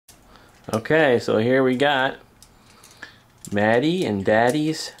Okay, so here we got Maddie and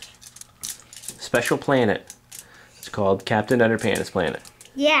Daddy's special planet. It's called Captain Underpants Planet.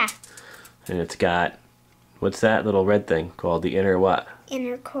 Yeah. And it's got, what's that little red thing called? The inner what?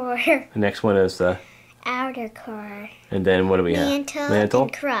 Inner core. The next one is the Outer core. And then what do we have? Mantle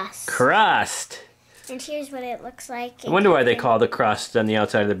and crust. Crust! And here's what it looks like. I wonder why they call the crust on the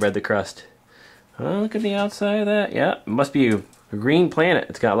outside of the bread the crust. Oh, look at the outside of that. Yeah, it must be a green planet.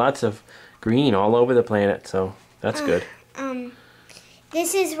 It's got lots of green all over the planet, so that's good.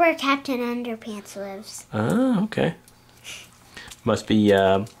 This is where Captain Underpants lives. Oh, okay. Must be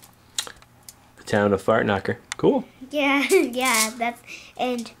the town of Fart Knocker. Cool. Yeah, yeah, that's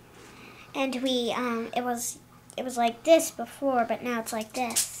and we it was like this before, but now it's like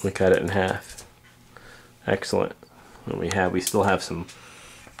this. We cut it in half. Excellent. What we still have some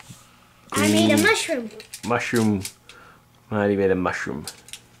I made a mushroom. Mushroom. Maddie made a mushroom.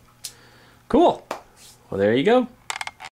 Cool. Well, there you go.